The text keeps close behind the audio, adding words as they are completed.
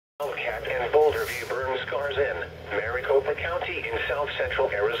Wildcat and Boulder view burn scars in Maricopa County in south central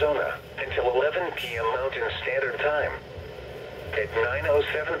Arizona until 11 p.m. Mountain Standard Time. At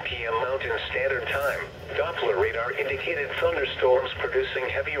 9:07 p.m. Mountain Standard Time, Doppler radar indicated thunderstorms producing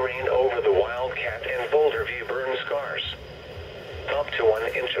heavy rain over the Wildcat and Boulder view burn scars. Up to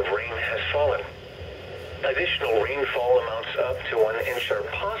 1 inch of rain has fallen. Additional rainfall amounts up to 1 inch are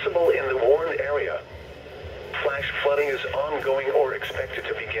possible in the warned area. Flash flooding is ongoing or expected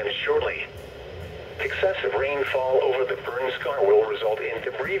to begin shortly. Excessive rainfall over the burn scar will result in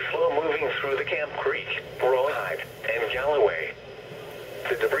debris flow moving through the Camp Creek, Rawhide, and Galloway.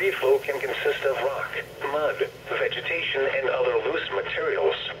 The debris flow can consist of rock, mud, vegetation, and other loose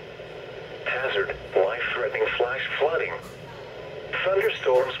materials. Hazard: life-threatening flash flooding.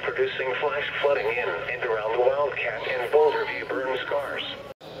 Thunderstorms producing flash flooding in and around the Wildcat and Boulder view burn scars.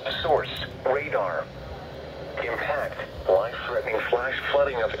 Source: radar. Impact: life-threatening flash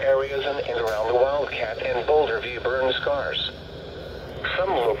flooding of areas in and around the Wildcat and Boulder view burn scars. Some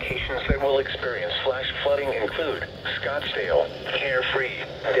locations that will experience flash flooding include Scottsdale, Carefree,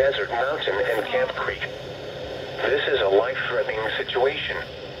 Desert Mountain, and Camp Creek. This is a life-threatening situation.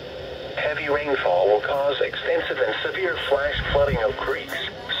 Heavy rainfall will cause extensive and severe flash flooding of creeks,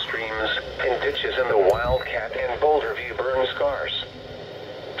 streams, and ditches in the Wildcat and Boulder view burn scars.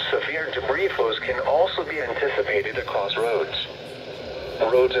 Severe debris flows can also be anticipated across roads.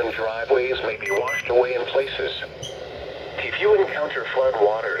 Roads and driveways may be washed away in places. If you encounter flood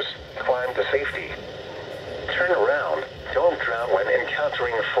waters, climb to safety. Turn around, don't drown when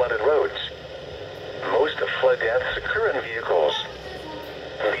encountering flooded roads. Most of flood deaths occur in vehicles.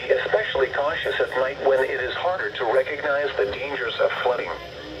 Be especially cautious at night when it is harder to recognize the dangers of flooding.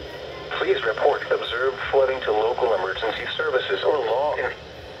 Please report observed flooding to local emergency services or law enforcement.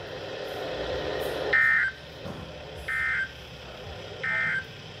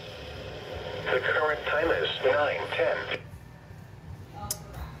 The current time is 9:10.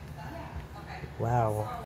 Wow.